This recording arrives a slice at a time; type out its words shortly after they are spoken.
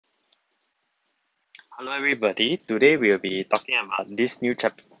Hello everybody. Today we'll be talking about this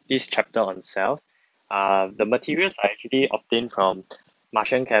chapter on cells. The materials are actually obtained from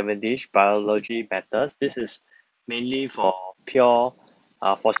Marshall Cavendish Biology Matters. This is mainly for pure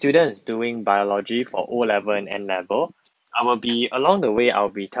for students doing biology for O level and N level. I will be along the way. I'll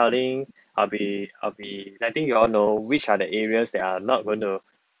be letting you all know which are the areas that are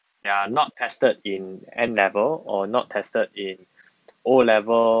not tested in N level or not tested in O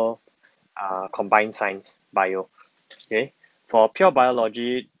level combined science bio. Okay, for pure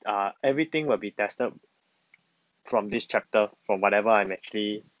biology, everything will be tested from this chapter, from whatever I'm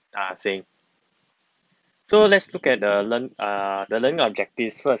actually saying. So let's look at the learning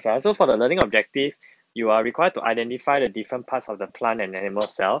objectives first. So for the learning objective, you are required to identify the different parts of the plant and animal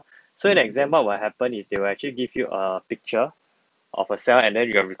cell. So in the exam, what will happen is they will actually give you a picture of a cell, and then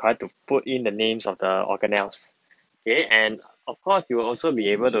you're required to put in the names of the organelles. Okay, and of course, you will also be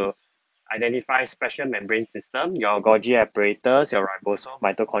able to identify special membrane system, your Golgi apparatus, your ribosome,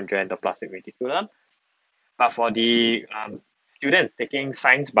 mitochondria, endoplasmic reticulum. But for the students taking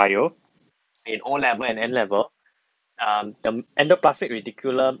science bio in O level and N level, the endoplasmic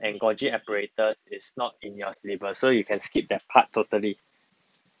reticulum and Golgi apparatus is not in your syllabus, so you can skip that part totally.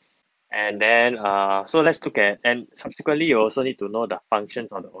 And then, so let's look at, and subsequently, you also need to know the functions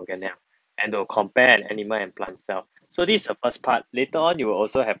of the organelle and to compare an animal and plant cell. So this is the first part. Later on, you will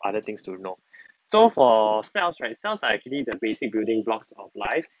also have other things to know. So for cells, right, cells are actually the basic building blocks of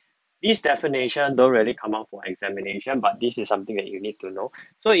life. These definition don't really come out for examination, but this is something that you need to know.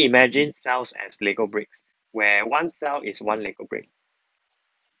 So imagine cells as Lego bricks, where one cell is one Lego brick.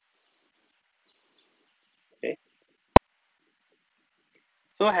 Okay.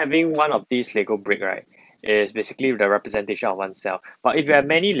 So having one of these Lego brick, right, is basically the representation of one cell. But if you have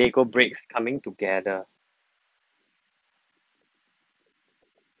many Lego bricks coming together,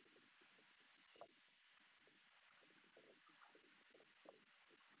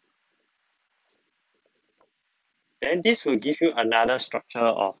 then this will give you another structure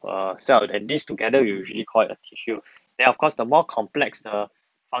of a cell, and this together we usually call it a tissue. Then of course, the more complex the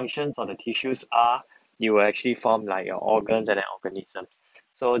functions of the tissues are, you will actually form like your organs and an organism.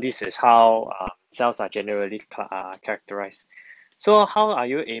 So this is how cells are generally characterized. So how are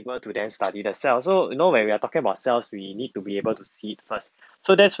you able to then study the cell? So when we are talking about cells, we need to be able to see it first.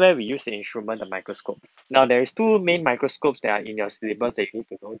 So that's where we use the instrument, the microscope. Now there is two main microscopes that are in your syllabus that you need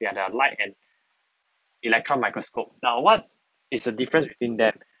to know. They are the light and electron microscope. Now what is the difference between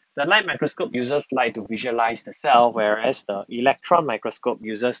them? The light microscope uses light to visualize the cell, whereas the electron microscope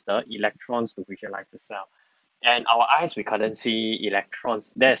uses the electrons to visualize the cell. And our eyes, we couldn't see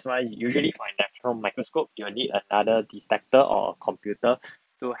electrons. That's why usually for an electron microscope, you need another detector or a computer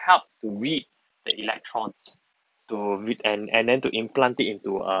to help to read the electrons to read and then to implant it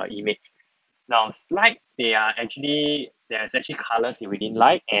into a image. Now, light, there's actually colors within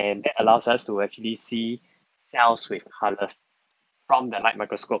light, and that allows us to actually see cells with colors from the light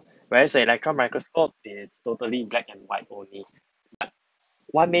microscope. Whereas the electron microscope is totally black and white only.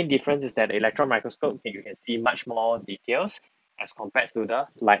 One main difference is that the electron microscope, you can see much more details as compared to the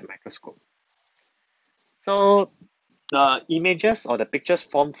light microscope. So the images or the pictures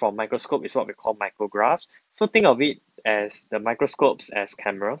formed from microscope is what we call micrographs. So think of it as the microscopes as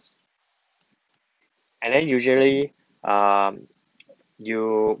cameras. And then usually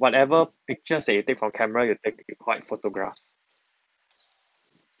you whatever pictures that you take from camera, you call it photographs.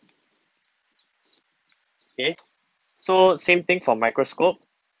 Okay. So same thing for microscope,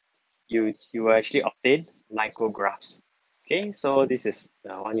 you will actually obtain micrographs. Okay, so this is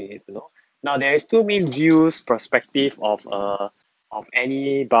the one you need to know. Now there is two main views perspective of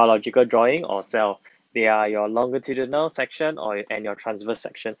any biological drawing or cell. They are your longitudinal section and your transverse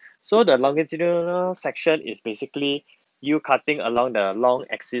section. So the longitudinal section is basically you cutting along the long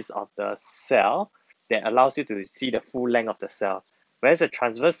axis of the cell that allows you to see the full length of the cell. Whereas the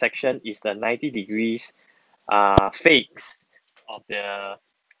transverse section is the 90 degrees phase of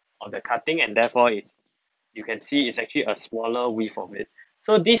the cutting, and therefore you can see it's actually a smaller width of it.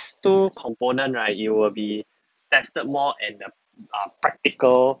 So these two component, right, you will be tested more in the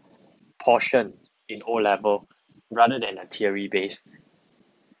practical portion in O level rather than a theory based.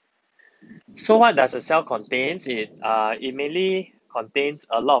 So what does a cell contains? It mainly contains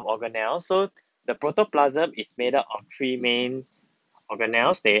a lot of organelles. So the protoplasm is made up of three main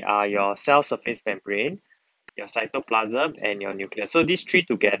organelles. They are your cell surface membrane, your cytoplasm, and your nucleus. So these three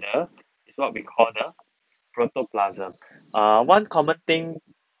together is what we call the protoplasm. One common thing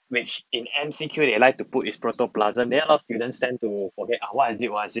which in MCQ they like to put is protoplasm. Then a lot of students tend to forget what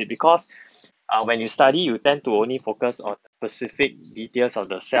is it, because when you study, you tend to only focus on specific details of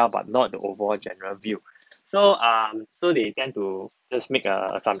the cell, but not the overall general view. So they tend to just make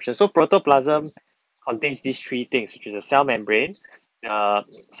an assumption. So protoplasm contains these three things, which is the cell membrane, the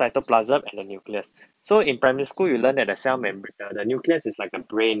cytoplasm, and the nucleus. So in primary school, you learn that the cell membrane, the nucleus is like the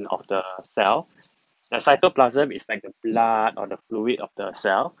brain of the cell. The cytoplasm is like the blood or the fluid of the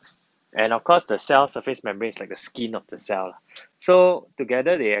cell. And of course, the cell surface membrane is like the skin of the cell. So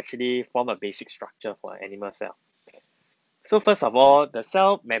together, they actually form a basic structure for an animal cell. So first of all, the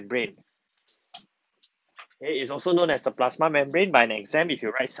cell membrane, okay, is also known as the plasma membrane. By an exam, if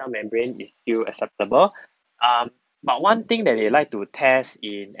you write cell membrane, is still acceptable. But one thing that they like to test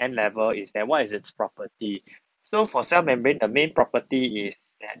in N level is that what is its property. So for cell membrane, the main property is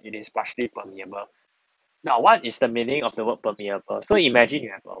that it is partially permeable. Now, what is the meaning of the word permeable? So imagine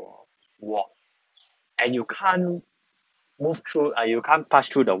you have a wall and you can't move through, you can't pass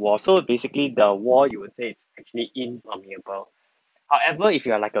through the wall. So basically, the wall you would say it's actually impermeable. However, if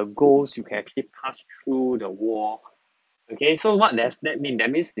you are like a ghost, you can actually pass through the wall. Okay, so what does that mean? That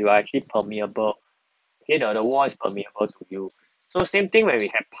means you are actually permeable. Okay, the wall is permeable to you. So same thing when we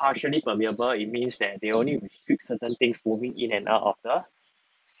have partially permeable, it means that they only restrict certain things moving in and out of the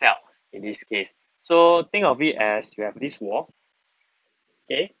cell in this case. So think of it as you have this wall,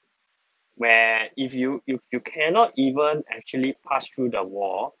 okay, where if you cannot even actually pass through the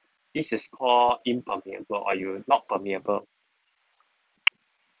wall, this is called impermeable or you not permeable.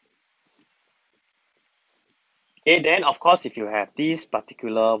 Okay, then of course if you have this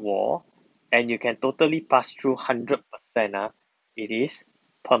particular wall and you can totally pass through 100%, it is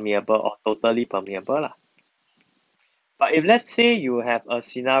permeable or totally permeable lah. But if let's say you have a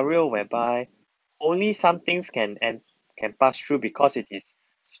scenario whereby only some things can pass through because it is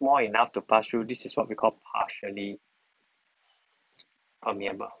small enough to pass through, this is what we call partially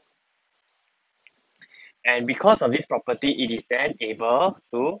permeable. And because of this property, it is then able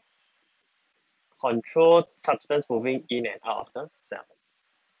to control substance moving in and out of the cell.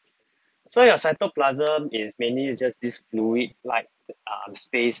 So your cytoplasm is mainly just this fluid-like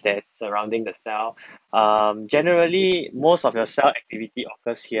space that's surrounding the cell. Generally, most of your cell activity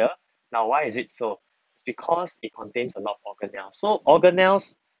occurs here. Now, why is it so? It's because it contains a lot of organelles. So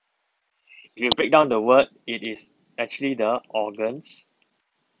organelles, if you break down the word, it is actually the organs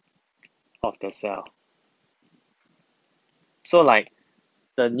of the cell. So like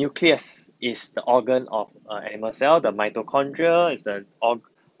the nucleus is the organ of an animal cell, the mitochondria is the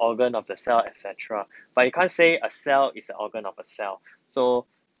organ of the cell, etc. But you can't say a cell is an organ of a cell. So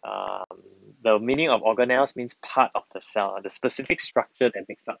the meaning of organelles means part of the cell, the specific structure that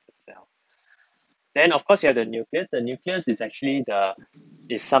makes up the cell. Then of course you have the nucleus. The nucleus is actually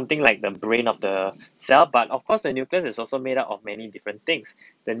is something like the brain of the cell, but of course the nucleus is also made up of many different things.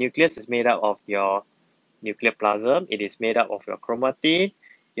 The nucleus is made up of your nuclear plasm, it is made up of your chromatin,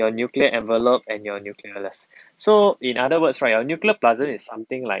 your nuclear envelope, and your nucleolus. So in other words, right, your nuclear plasm is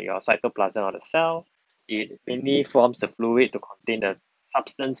something like your cytoplasm of the cell. It mainly forms the fluid to contain the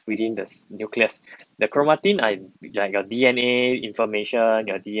substance within the nucleus. The chromatin are like your DNA information,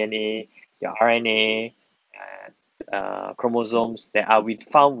 your DNA, your RNA, chromosomes that are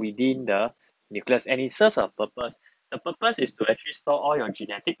found within the nucleus, and it serves a purpose. The purpose is to actually store all your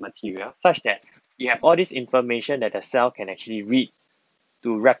genetic material such that you have all this information that the cell can actually read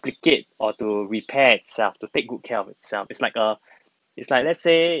to replicate or to repair itself, to take good care of itself. It's like let's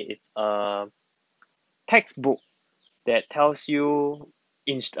say it's a textbook that tells you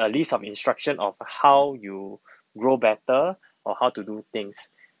a list of instruction of how you grow better or how to do things.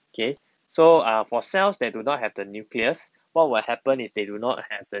 Okay, so for cells that do not have the nucleus, what will happen is they do not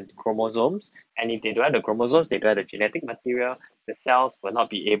have the chromosomes, and if they don't have the chromosomes, they don't have the genetic material, the cells will not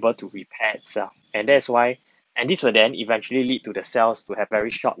be able to repair itself. And that's why, and this will then eventually lead to the cells to have very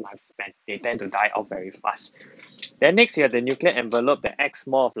short lifespan. They tend to die out very fast. Then next you have the nuclear envelope that acts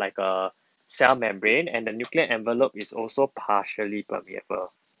more of like a cell membrane, and the nuclear envelope is also partially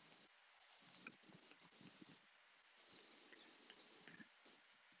permeable.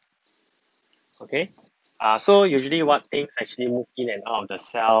 Okay, so usually what things actually move in and out of the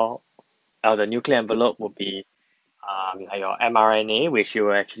cell, the nuclear envelope will be like your mRNA, which you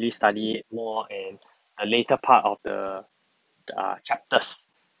will actually study more in the later part of the chapters.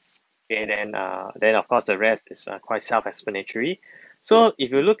 Okay, then of course the rest is quite self-explanatory. So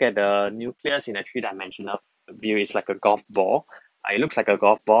if you look at the nucleus in a three-dimensional view, it's like a golf ball. It looks like a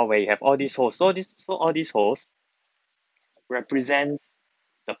golf ball where you have all these holes. So all these holes represents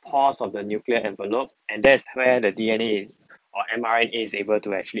the pores of the nuclear envelope, and that's where the DNA or mRNA is able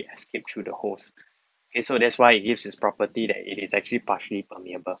to actually escape through the holes. Okay, so that's why it gives its property that it is actually partially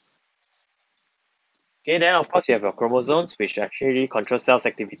permeable. Okay, then of course you have your chromosomes, which actually control cells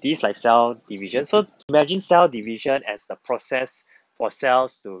activities like cell division. So imagine cell division as the process for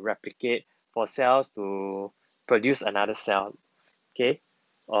cells to replicate, for cells to produce another cell, okay,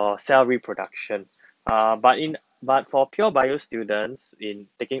 or cell reproduction. But for pure bio students in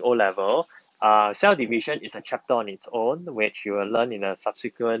taking O level, cell division is a chapter on its own, which you will learn in a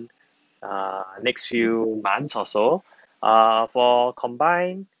subsequent next few months or so. For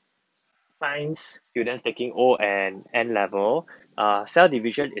combined science students taking O and N level, cell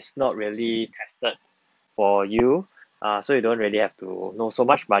division is not really tested for you. So you don't really have to know so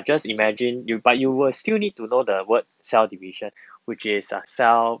much, but just imagine but you will still need to know the word cell division, which is a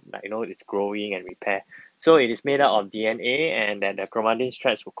cell, like, it's growing and repair. So it is made up of DNA, and then the chromatin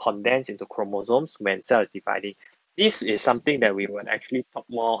strands will condense into chromosomes when cell is dividing. This is something that we will actually talk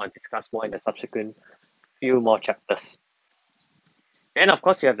more and discuss more in the subsequent few more chapters. Then of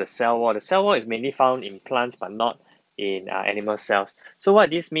course you have the cell wall. The cell wall is mainly found in plants but not in animal cells. So what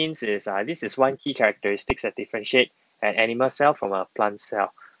this means is this is one key characteristics that differentiate an animal cell from a plant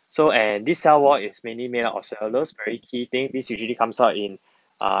cell. So and this cell wall is mainly made out of cellulose, very key thing. This usually comes out in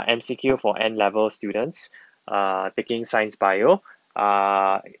MCQ for N level students taking science bio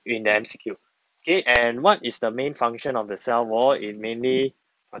in the MCQ. Okay, and what is the main function of the cell wall? It mainly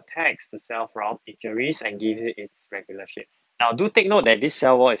protects the cell from injuries and gives it its regular shape. Now, do take note that this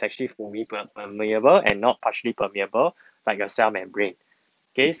cell wall is actually fully permeable and not partially permeable like your cell membrane.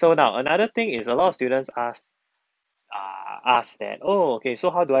 Okay, so now another thing is a lot of students ask that, oh, okay, so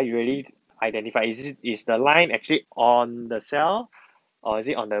how do I really identify? Is the line actually on the cell, or is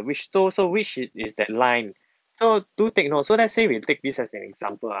it on the which? So which is that line? So do take note. So let's say we take this as an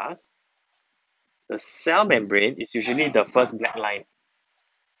example. The cell membrane is usually the first black line,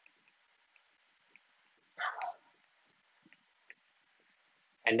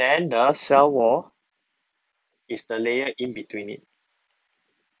 and then the cell wall is the layer in between it.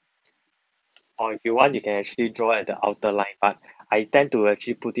 Or if you want, you can actually draw at the outer line, but I tend to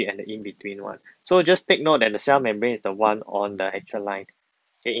actually put it at the in-between one. So just take note that the cell membrane is the one on the actual line,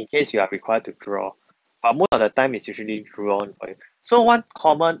 okay, in case you are required to draw. But most of the time, it's usually drawn for you. So one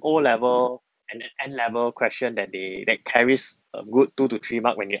common O level and N level question that carries a good 2 to 3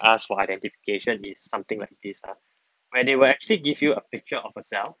 mark when you ask for identification is something like this, where they will actually give you a picture of a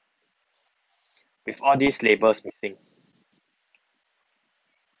cell with all these labels missing.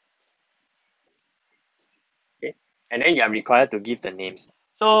 Okay, and then you are required to give the names.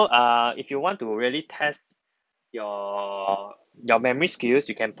 So if you want to really test your your memory skills,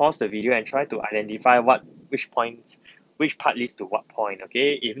 you can pause the video and try to identify which part leads to what point.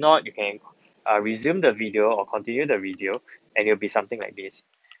 Okay, if not, you can resume the video or continue the video, and it'll be something like this.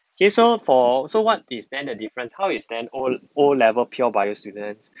 Okay, so what is then the difference? How is then O level pure bio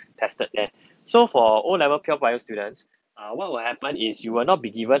students tested then? So for O level pure bio students, what will happen is you will not be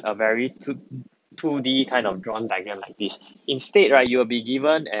given a very 2D kind of drawn diagram like this. Instead, right, you will be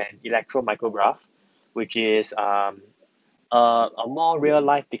given an electron micrograph, which is a more real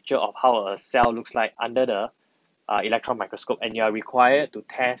life picture of how a cell looks like under the electron microscope, and you are required to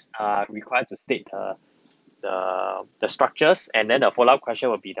state the structures, and then the follow-up question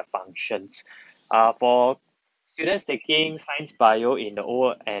will be the functions. For students taking science bio in the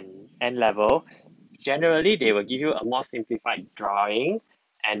O and N level, generally they will give you a more simplified drawing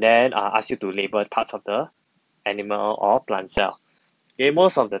and then ask you to label parts of the animal or plant cell. Okay,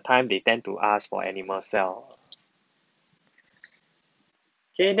 most of the time they tend to ask for animal cell.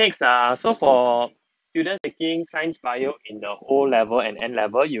 Okay, next, so for students taking science bio in the O level and N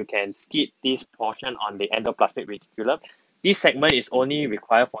level, you can skip this portion on the endoplasmic reticulum. This segment is only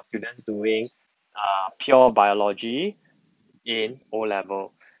required for students doing pure biology in O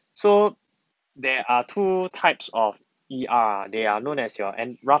level. So there are two types of ER. They are known as your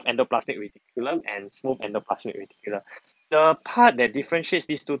rough endoplasmic reticulum and smooth endoplasmic reticulum. The part that differentiates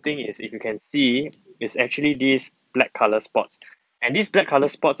these two things is, if you can see, is actually these black color spots. And these black color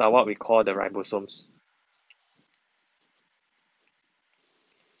spots are what we call the ribosomes.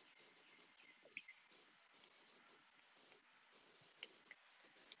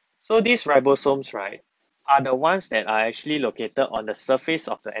 So these ribosomes, right, are the ones that are actually located on the surface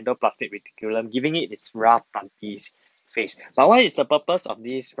of the endoplasmic reticulum, giving it its rough, bumpy face. But what is the purpose of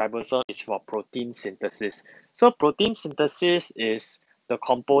this ribosome? Is for protein synthesis. So protein synthesis is the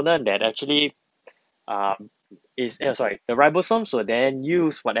component that actually um, the ribosomes will then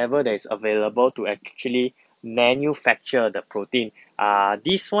use whatever that is available to actually manufacture the protein.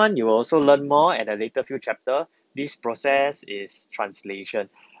 This one you will also learn more at a later few chapter. This process is translation.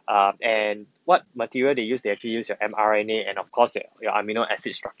 And what material they actually use your mRNA and of course your amino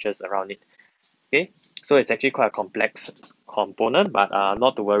acid structures around it. Okay, so it's actually quite a complex component, but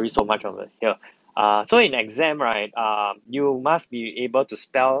not to worry so much over here. So in exam, right, you must be able to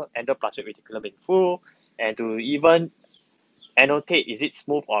spell endoplasmic reticulum in full and to even annotate is it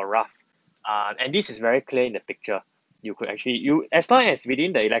smooth or rough. And this is very clear in the picture. You could actually, you as long as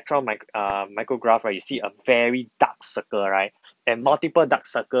within the micrograph, right, you see a very dark circle, right, and multiple dark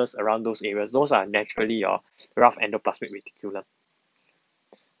circles around those areas. Those are naturally your rough endoplasmic reticulum.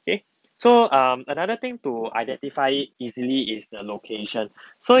 Okay, so another thing to identify it easily is the location.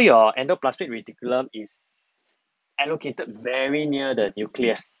 So your endoplasmic reticulum is allocated very near the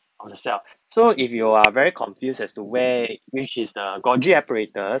nucleus of the cell. So if you are very confused as to which is the Golgi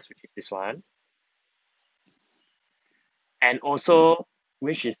apparatus, which is this one, and also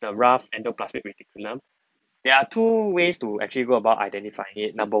which is the rough endoplasmic reticulum, there are two ways to actually go about identifying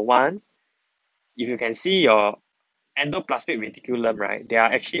it. Number one, if you can see your endoplasmic reticulum, right, they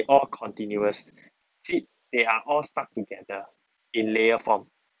are actually all continuous. See, they are all stuck together in layer form.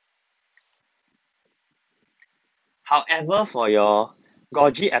 However, for your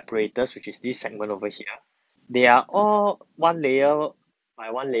Golgi apparatus, which is this segment over here, they are all one layer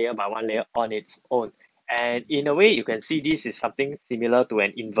by one layer by one layer on its own. And in a way, you can see this is something similar to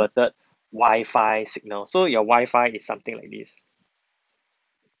an inverted Wi-Fi signal. So your Wi-Fi is something like this,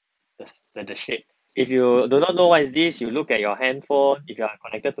 the shape. If you do not know what is this, you look at your handphone. If you are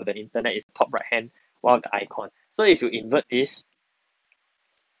connected to the internet, it's top right hand, one of the icon. So if you invert this,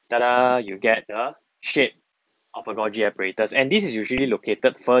 ta-da, you get the shape of a Golgi apparatus, and this is usually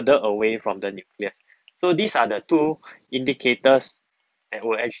located further away from the nucleus. So these are the two indicators that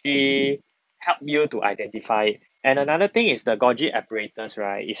will actually help you to identify it. And another thing is the Golgi apparatus,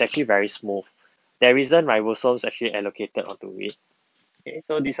 right, is actually very smooth. There isn't ribosomes actually allocated onto it. Okay,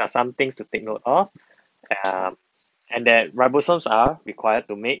 so these are some things to take note of. Um, and that ribosomes are required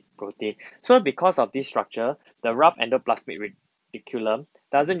to make protein. So because of this structure, the rough endoplasmic reticulum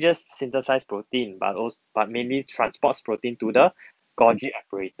doesn't just synthesize protein, but mainly transports protein to the Golgi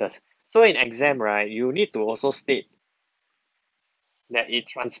apparatus. So in exam, right, you need to also state that it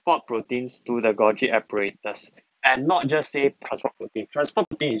transport proteins to the Golgi apparatus and not just say transport protein. Transport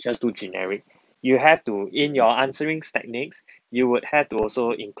protein is just too generic. You have to, in your answering techniques, you would have to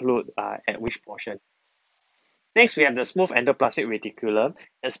also include at which portion. Next, we have the smooth endoplasmic reticulum.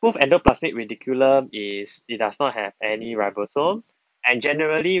 The smooth endoplasmic reticulum it does not have any ribosome. And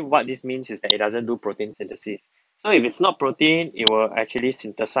generally, what this means is that it doesn't do protein synthesis. So if it's not protein, it will actually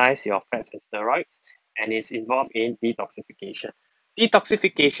synthesize your fats and steroids, and it's involved in detoxification.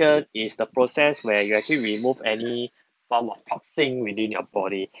 Detoxification is the process where you actually remove any form of toxin within your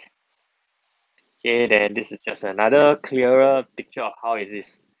body. Okay, then this is just another clearer picture of how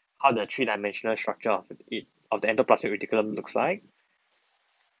the three-dimensional structure of the endoplasmic reticulum looks like.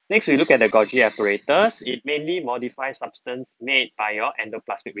 Next, we look at the Golgi apparatus. It mainly modifies substance made by your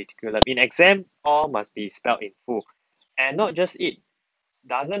endoplasmic reticulum. In exam, all must be spelled in full. And not just it,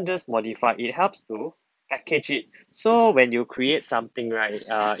 doesn't just modify, it helps to package it. So when you create something, right,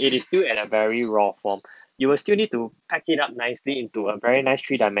 it is still at a very raw form. You will still need to pack it up nicely into a very nice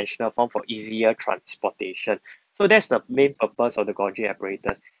three-dimensional form for easier transportation. So that's the main purpose of the Golgi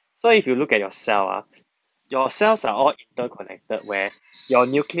apparatus. So if you look at your cell, your cells are all interconnected where your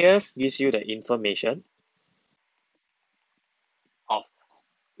nucleus gives you the information of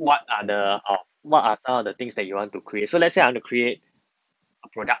what are some of the things that you want to create. So let's say I want to create a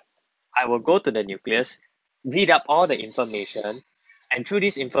product. I will go to the nucleus, read up all the information, and through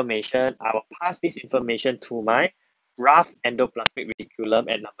this information, I will pass this information to my rough endoplasmic reticulum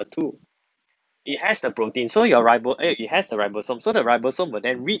at number two. It has the protein, so it has the ribosome. So the ribosome will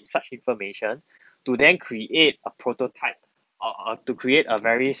then read such information to then create a prototype or to create a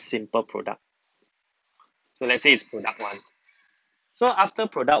very simple product. So let's say it's product one. So after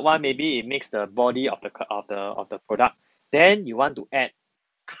product one, maybe it makes the body of the product. Then you want to add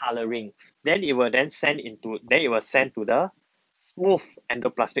coloring. Then it will send to the smooth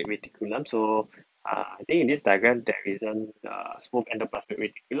endoplasmic reticulum. So I think in this diagram there isn't smooth endoplasmic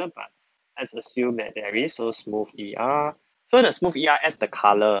reticulum, but let's assume that there is. So smooth ER. So the smooth ER adds the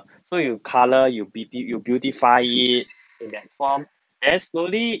color. So you color, you beautify it in that form. Then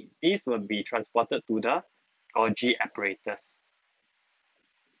slowly this will be transported to the Golgi apparatus.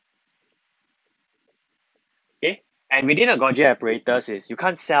 Okay, and within a Golgi apparatus is you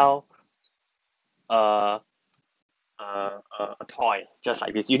can't sell a a toy just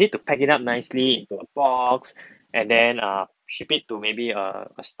like this. You need to pack it up nicely into a box and then ship it to maybe a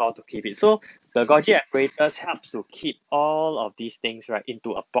store to keep it. So the Golgi apparatus helps to keep all of these things right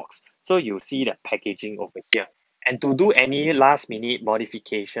into a box. So you see the packaging over here. and to do any last minute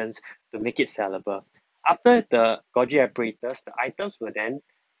modifications to make it sellable. After the Golgi apparatus, the items will then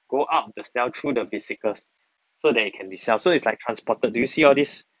go out of the cell through the vesicles so that it can be sold. So it's like transported. Do you see all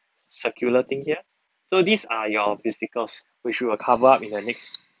this circular thing here? So these are your vesicles, which we will cover up in the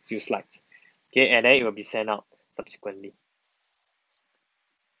next few slides. Okay, and then it will be sent out subsequently.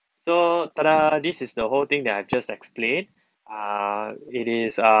 So, ta-da, this is the whole thing that I've just explained. It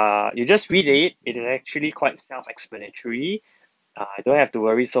is, you just read it. It is actually quite self-explanatory. I don't have to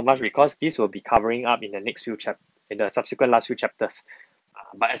worry so much because this will be covering up in the next few in the subsequent last few chapters.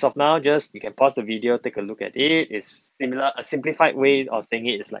 But as of now, just you can pause the video, take a look at it. It's similar, a simplified way of saying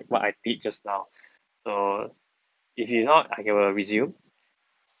it is like what I did just now. So if you're not, I will resume.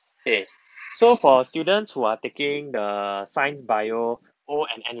 Okay, so for students who are taking the science, bio, O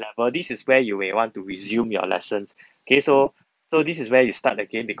and N level, this is where you may want to resume your lessons. Okay, so this is where you start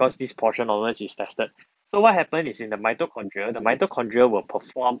again because this portion onwards is tested. So what happens is in the mitochondria will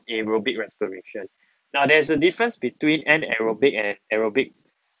perform aerobic respiration. Now there's a difference between anaerobic and aerobic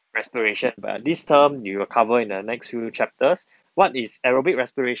respiration, but this term you will cover in the next few chapters. What is aerobic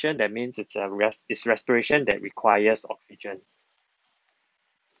respiration? That means it's respiration that requires oxygen.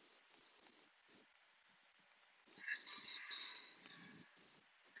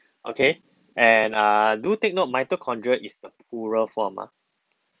 Okay, and do take note mitochondria is the plural form.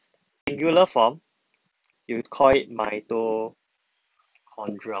 Singular form, you call it mitochondrion.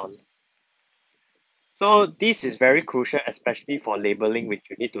 So this is very crucial, especially for labeling, which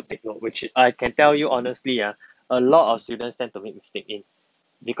you need to take note, which I can tell you honestly, a lot of students tend to make mistake in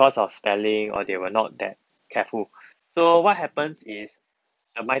because of spelling or they were not that careful. So what happens is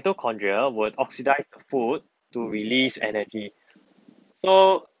the mitochondria would oxidize the food to release energy.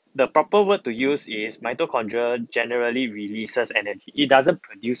 So the proper word to use is mitochondria generally releases energy. It doesn't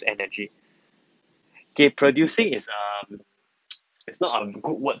produce energy. Okay, producing is it's not a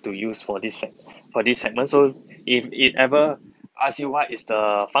good word to use for for this segment. So if it ever asks you what is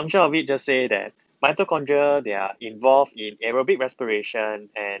the function of it, just say that mitochondria they are involved in aerobic respiration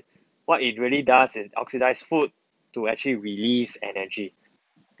and what it really does is oxidize food to actually release energy.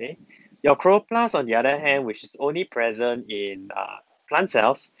 Okay, your chloroplast, on the other hand, which is only present in plant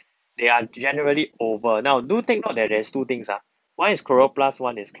cells, they are generally oval. Now, do take note that there's two things. One is chloroplast,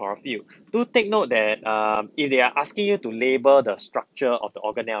 one is chlorophyll. Do take note that if they are asking you to label the structure of the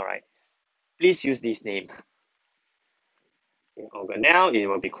organelle, right, please use this name. In organelle, it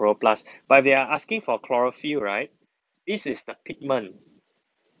will be chloroplast. But if they are asking for chlorophyll, right, this is the pigment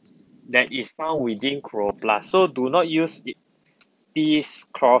that is found within chloroplast. So do not use this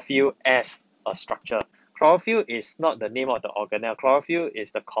chlorophyll as a structure. Chlorophyll is not the name of the organelle. Chlorophyll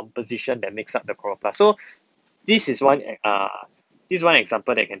is the composition that makes up the chloroplast. So this is one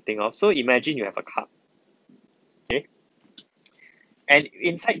example that I can think of. So imagine you have a cup, okay, and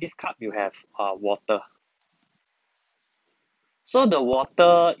inside this cup you have water. So the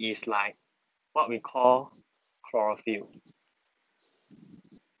water is like what we call chlorophyll,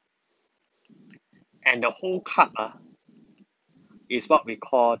 and the whole cup is what we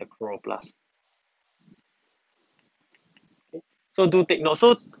call the chloroplast. Okay? So do take note.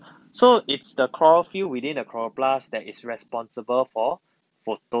 So it's the chlorophyll within the chloroplast that is responsible for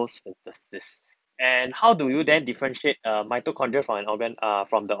photosynthesis. And how do you then differentiate mitochondria from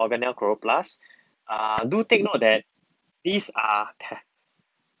from the organelle chloroplast? Do take note that these are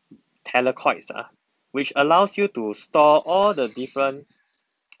thylakoids, which allows you to store all the different.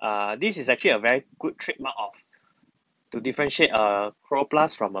 This is actually a very good trademark of to differentiate a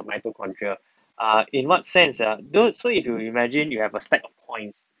chloroplast from a mitochondria. In what sense? So if you imagine you have a stack of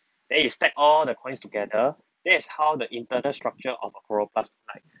coins, then you stack all the coins together, that is how the internal structure of a chloroplast looks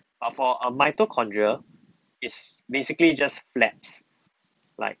like. But for a mitochondria, it's basically just flats,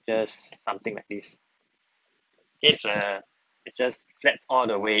 like just something like this. It's just flats all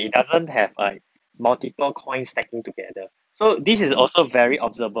the way. It doesn't have like multiple coins stacking together. So this is also very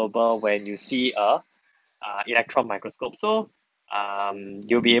observable when you see a electron microscope. So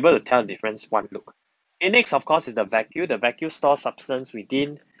you'll be able to tell the difference one look. And next, of course, is the vacuole. The vacuole stores substance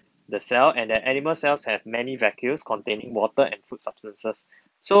within the cell, and the animal cells have many vacuoles containing water and food substances.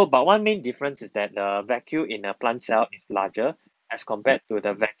 So, but one main difference is that the vacuole in a plant cell is larger as compared to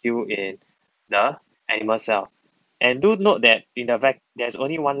the vacuole in the animal cell. And do note that in there's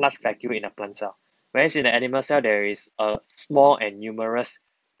only one large vacuole in a plant cell, whereas in the animal cell there is a small and numerous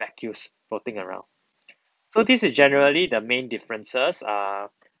vacuoles floating around. So this is generally the main differences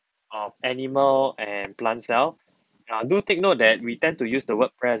of animal and plant cell. Do take note that we tend to use the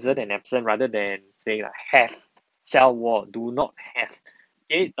word present and absent rather than saying like have, cell wall, do not have.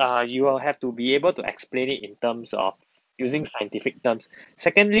 Okay, you will have to be able to explain it in terms of using scientific terms.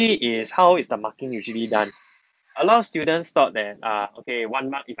 Secondly is how is the marking usually done? A lot of students thought that okay, 1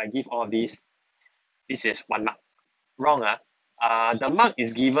 mark if I give all of these, this is 1 mark. Wrong. The mark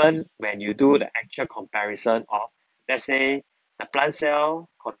is given when you do the actual comparison of, let's say, the plant cell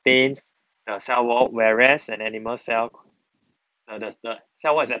contains the cell wall, whereas an animal cell, the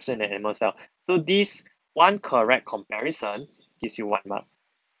cell wall is absent in an animal cell. So this one correct comparison gives you 1 mark.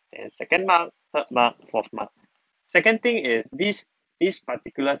 And second mark, third mark, fourth mark. Second thing is this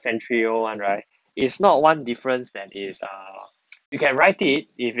particular centrio one, right? It's not one difference that is you can write it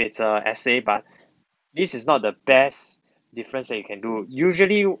if it's a essay, but this is not the best difference that you can do.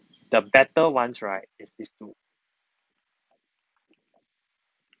 Usually the better ones, right, is these two.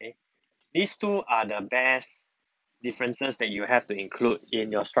 Okay. These two are the best differences that you have to include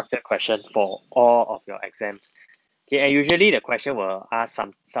in your structured question for all of your exams. Okay, and usually the question will ask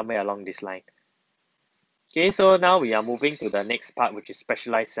somewhere along this line. Okay, so now we are moving to the next part, which is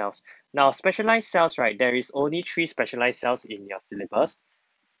specialized cells. Now, specialized cells, right, there is only 3 specialized cells in your syllabus,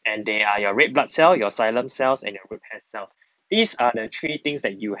 and they are your red blood cell, your xylem cells, and your root hair cells. These are the 3 things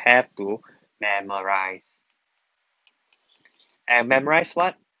that you have to memorize. And memorize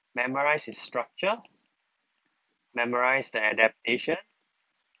what? Memorize its structure, memorize the adaptation,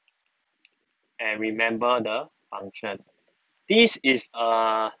 and remember the function. This is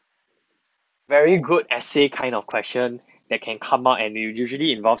a very good essay kind of question that can come out and it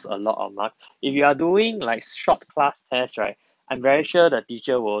usually involves a lot of marks. If you are doing like short class tests, right, I'm very sure the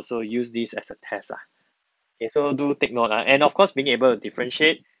teacher will also use this as a test. Okay, so do take note. And of course, being able to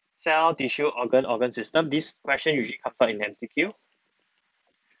differentiate cell, tissue, organ system. This question usually comes out in MCQ,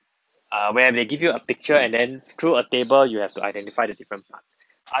 where they give you a picture and then through a table, you have to identify the different parts.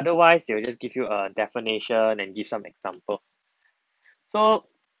 Otherwise, they'll just give you a definition and give some examples. So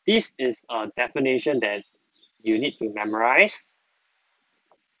this is a definition that you need to memorize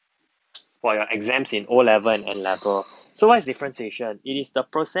for your exams in O level and N level. So what is differentiation? It is the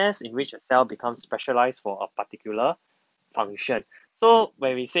process in which a cell becomes specialized for a particular function. So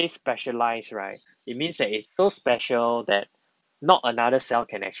when we say specialized, right, it means that it's so special that not another cell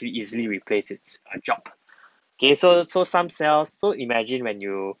can actually easily replace its job. Okay, so some cells. So imagine when we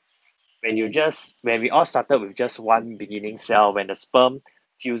all started with just one beginning cell, when the sperm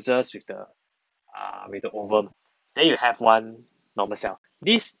fuses with the ovum, then you have one normal cell.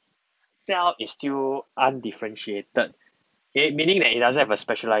 This cell is still undifferentiated, okay, meaning that it doesn't have a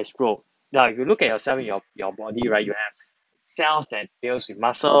specialized role. Now, if you look at your cell in your body, right, you have cells that deals with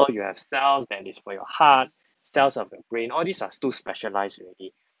muscle, you have cells that is for your heart, cells of your brain. All these are too specialized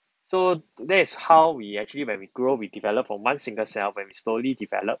already. So that is how we actually, when we grow, we develop from one single cell. When we slowly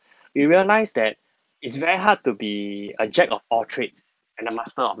develop, we realize that it's very hard to be a jack of all trades and a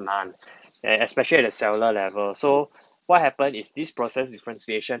master of none, especially at the cellular level. So what happens is this process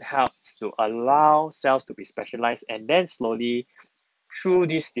differentiation helps to allow cells to be specialized, and then slowly through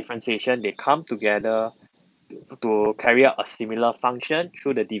this differentiation, they come together to carry out a similar function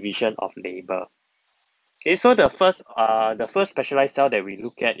through the division of labor. Okay, so the first specialized cell that we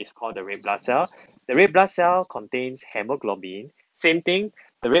look at is called the red blood cell. The red blood cell contains hemoglobin. Same thing,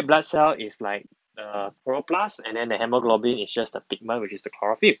 the red blood cell is like the chloroplast, and then the hemoglobin is just the pigment, which is the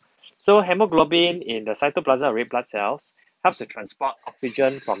chlorophyll. So hemoglobin in the cytoplasm of red blood cells helps to transport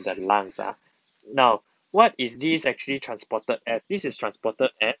oxygen from the lungs. Now, what is this actually transported as? This is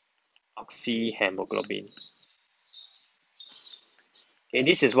transported as oxyhemoglobin. Okay,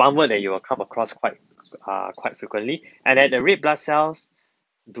 this is one word that you will come across quite frequently, and that the red blood cells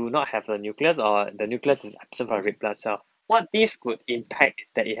do not have a nucleus, or the nucleus is absent from a red blood cell. What this could impact is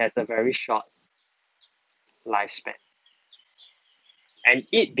that it has a very short lifespan, and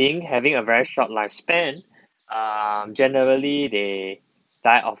it being having a very short lifespan, generally they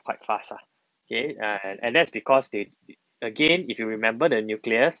die off quite fast. Okay, and that's because they, again, if you remember, the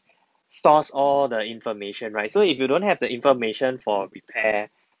nucleus stores all the information, right? So if you don't have the information for repair,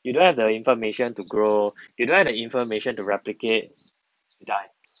 you don't have the information to grow, you don't have the information to replicate, you die.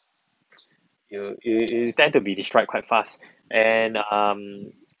 You tend to be destroyed quite fast, and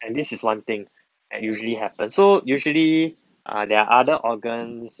this is one thing that usually happens. So usually, there are other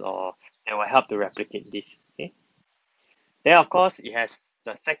organs or that will help to replicate this. Okay, then of course it has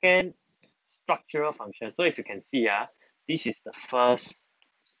the second structural function. So if you can see, this is the first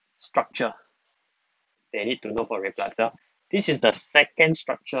structure they need to know for red blood cell. This is the second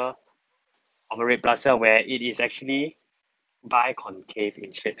structure of a red blood cell, where it is actually biconcave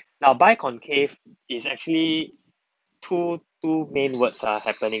in shape. Now, biconcave is actually two main words are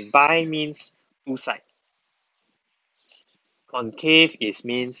happening. Bi means two side. Concave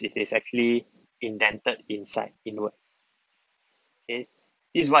means it is actually indented inside, inwards. Okay,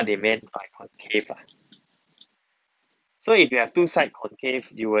 this is what they meant by concave. So if you have two side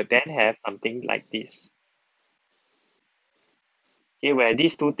concave, you will then have something like this. Okay, where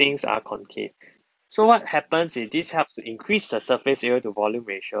these two things are concave. So what happens is this helps to increase the surface area to volume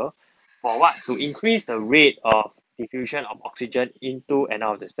ratio. For what? To increase the rate of diffusion of oxygen into and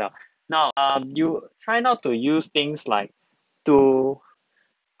out of the cell. Now, you try not to use things like to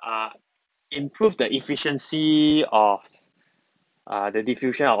uh, improve the efficiency of the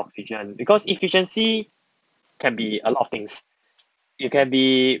diffusion of oxygen, because efficiency can be a lot of things. It can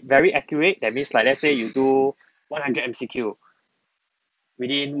be very accurate. That means, like, let's say you do 100 MCQ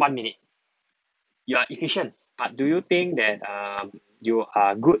within 1 minute. You are efficient, but do you think that you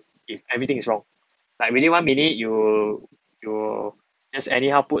are good if everything is wrong? Like within 1 minute, you just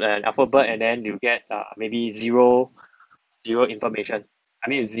anyhow put an alphabet and then you get maybe zero information. I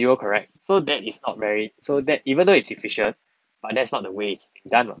mean, it's zero correct. So that is not very, so that even though it's efficient, but that's not the way it's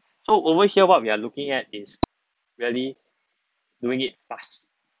being done. So over here, what we are looking at is really doing it fast.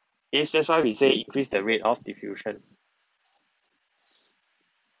 Yes, that's why we say increase the rate of diffusion.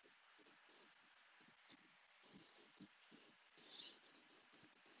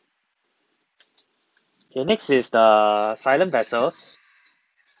 Okay, next is the silent vessels.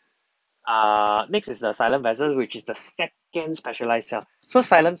 Next is the silent vessels, which is the second specialized cell. So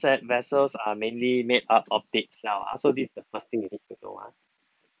vessels are mainly made up of dead cell. So this is the first thing you need to know.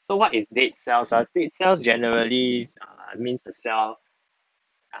 So what is dead cells? Dead cells generally means the cell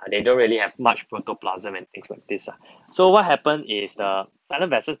they don't really have much protoplasm and things like this. So what happens is the silent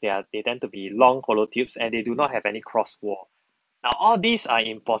vessels they tend to be long hollow tubes and they do not have any cross wall. Now all these are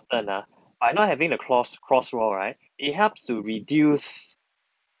important. By not having the cross wall, right, it helps to reduce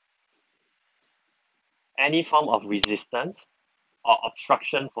any form of resistance or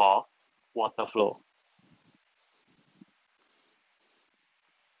obstruction for water flow.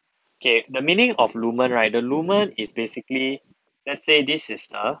 Okay, the meaning of lumen, right? The lumen is basically, let's say this is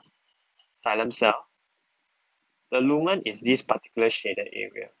the xylem cell. The lumen is this particular shaded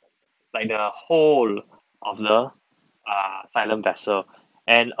area, like the whole of the xylem vessel.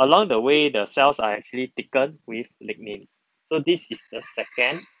 And along the way, the cells are actually thickened with lignin. So this is the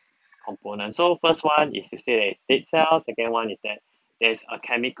second component. So first one is to say that it's dead cells. Second one is that there's a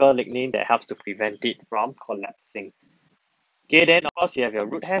chemical lignin that helps to prevent it from collapsing. Okay, then of course you have your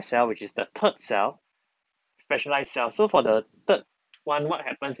root hair cell, which is the third cell, specialized cell. So for the third one, what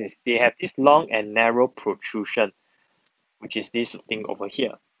happens is they have this long and narrow protrusion, which is this thing over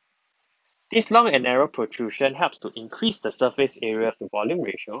here. This long and narrow protrusion helps to increase the surface area to volume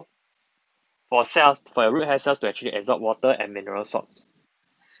ratio for cells, for your root hair cells to actually absorb water and mineral salts.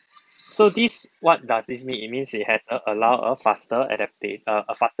 So this, what does this mean? It means it has allow a faster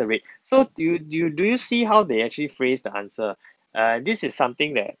a faster rate. So do you see how they actually phrase the answer? This is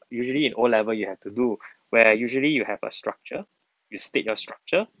something that usually in O level you have to do, where usually you have a structure, you state your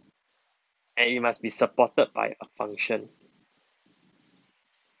structure, and it must be supported by a function.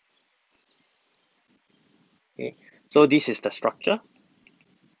 Okay, so this is the structure,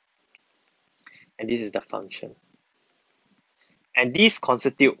 and this is the function, and these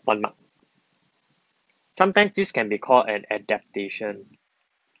constitute 1 mark. Sometimes this can be called an adaptation.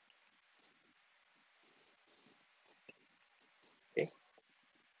 Okay,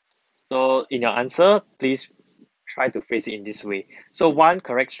 so in your answer, please try to phrase it in this way. So one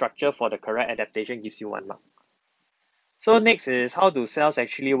correct structure for the correct adaptation gives you 1 mark. So next is how do cells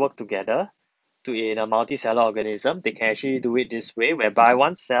actually work together to in a multicellular organism? They can actually do it this way, whereby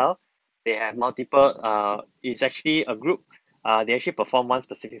one cell, they have multiple, it's actually a group, they actually perform one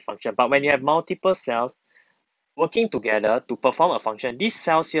specific function. But when you have multiple cells working together to perform a function, these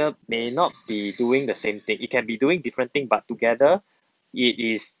cells here may not be doing the same thing. It can be doing different thing, but together it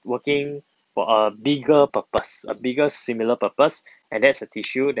is working for a bigger purpose, a bigger similar purpose, and that's a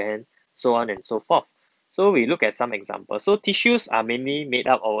tissue, then so on and so forth. So we look at some examples. So tissues are mainly made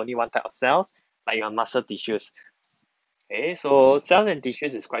up of only one type of cells, like your muscle tissues. Okay, so cells and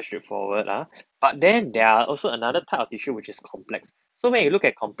tissues is quite straightforward. But then there are also another type of tissue which is complex. So when you look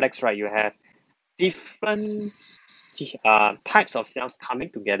at complex, right, you have different types of cells coming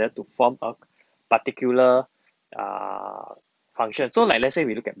together to form a particular uh, function. So like let's say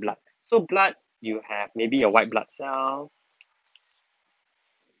we look at blood. So blood, you have maybe your white blood cell,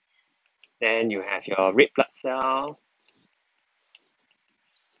 then you have your red blood cell,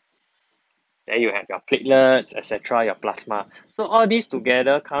 then you have your platelets, etc., your plasma. So all these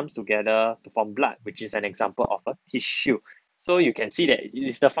together comes together to form blood, which is an example of a tissue. So you can see that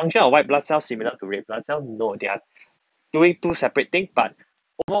is the function of white blood cells similar to red blood cells? No, they are doing two separate things, but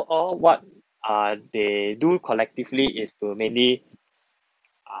overall what they do collectively is to mainly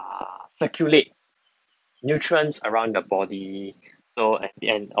circulate nutrients around the body, so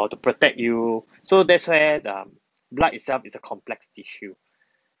and or to protect you. So that's where the blood itself is a complex tissue.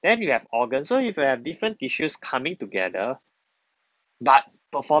 Then you have organs. So if you have different tissues coming together but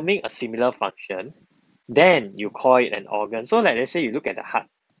performing a similar function, then you call it an organ. So like let's say you look at the heart.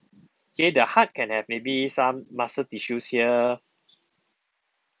 Okay, the heart can have maybe some muscle tissues here.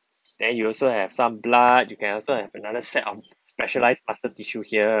 Then you also have some blood. You can also have another set of specialized muscle tissue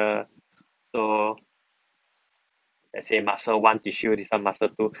here. So let's say muscle one tissue, this one muscle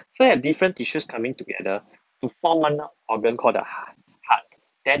two. So you have different tissues coming together to form one organ called the heart.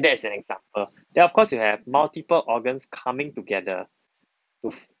 Then that's an example. Then of course you have multiple organs coming together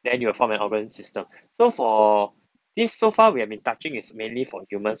then you will form an organ system. So for this so far we have been touching is mainly for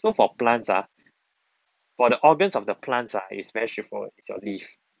humans. So for plants, for the organs of the plants is very straightforward. It's your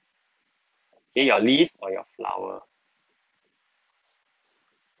leaf. Okay, your leaf or your flower.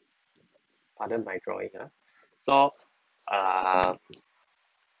 Pardon my drawing. So uh,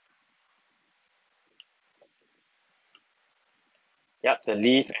 yep, the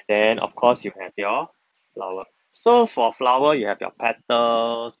leaf, and then of course you have your flower. So for flower, you have your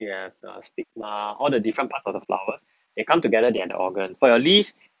petals, you have the stigma, all the different parts of the flower. They come together, they are the organ. For your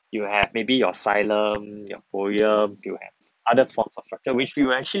leaf, you have maybe your xylem, your phloem, you have other forms of structure, which we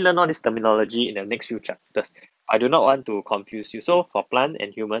will actually learn all this terminology in the next few chapters. I do not want to confuse you. So for plant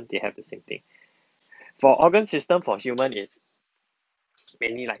and human, they have the same thing. For organ system, for human, it's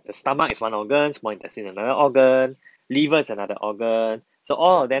mainly like the stomach is one organ, small intestine another organ, liver is another organ. So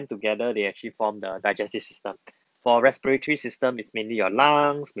all of them together, they actually form the digestive system. For respiratory system, it's mainly your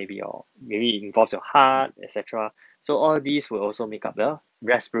lungs, maybe it involves your heart, etc. So all these will also make up the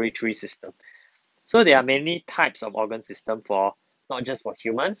respiratory system. So there are many types of organ system for not just for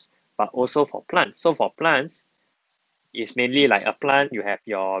humans, but also for plants. So for plants, it's mainly like a plant, you have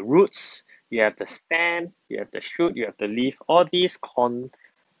your roots, you have the stem, you have the shoot, you have the leaf. All these coming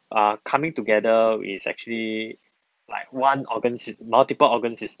together is actually like multiple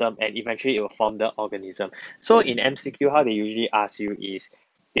organ system, and eventually it will form the organism. So in MCQ, how they usually ask you is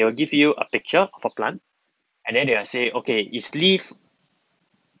they will give you a picture of a plant, and then they will say, okay, is leaf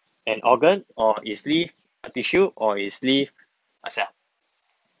an organ, or is leaf a tissue, or is leaf a cell?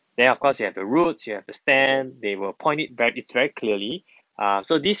 Then of course you have the roots, you have the stem. They will point it's very clearly.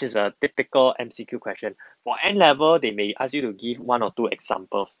 So this is a typical MCQ question. For N level, they may ask you to give one or two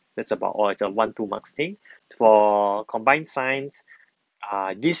examples. That's about all. It's a 1-2 marks thing. For combined science,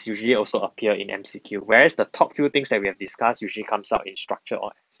 this usually also appear in MCQ, whereas the top few things that we have discussed usually comes out in structure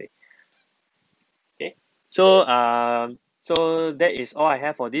or essay. Okay, so that is all I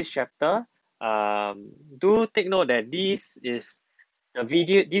have for this chapter. Do take note that these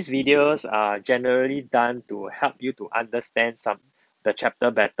videos are generally done to help you to understand the chapter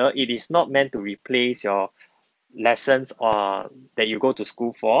better. It is not meant to replace your lessons that you go to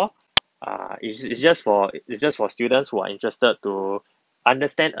school for. It's just for students who are interested to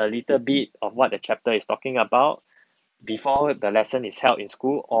understand a little bit of what the chapter is talking about before the lesson is held in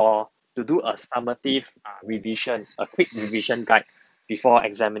school, or to do a summative revision, a quick revision guide before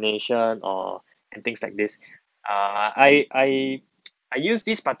examination or and things like this. I use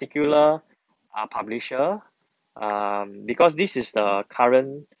this particular publisher because this is the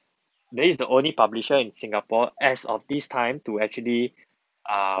only publisher in Singapore as of this time to actually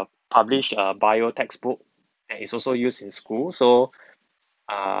publish a bio textbook that is also used in school. So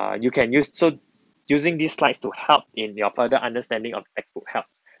you can using these slides to help in your further understanding of textbook help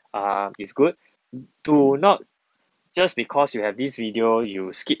is good. Do not just because you have this video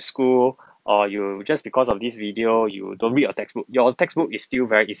you skip school, or you just because of this video you don't read your textbook. Your textbook is still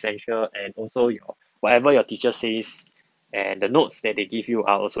very essential, and also your whatever your teacher says and the notes that they give you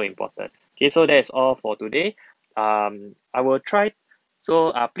are also important. Okay, so that's all for today. I will try.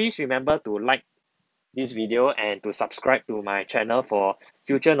 So please remember to like this video and to subscribe to my channel for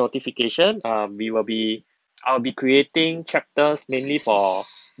future notification. I'll be creating chapters mainly for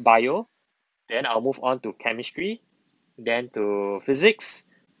bio, then I'll move on to chemistry, then to physics,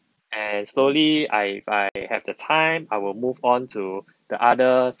 and slowly if I have the time, I will move on to the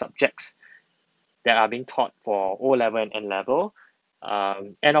other subjects that are being taught for O level and N level.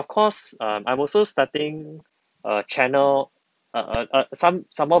 And of course, I'm also starting a channel, some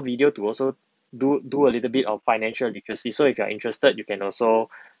more video to also do a little bit of financial literacy. So if you're interested, you can also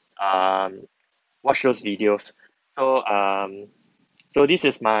um, watch those videos. So so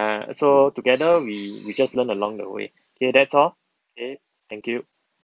together we just learn along the way. Okay, that's all. Okay, thank you.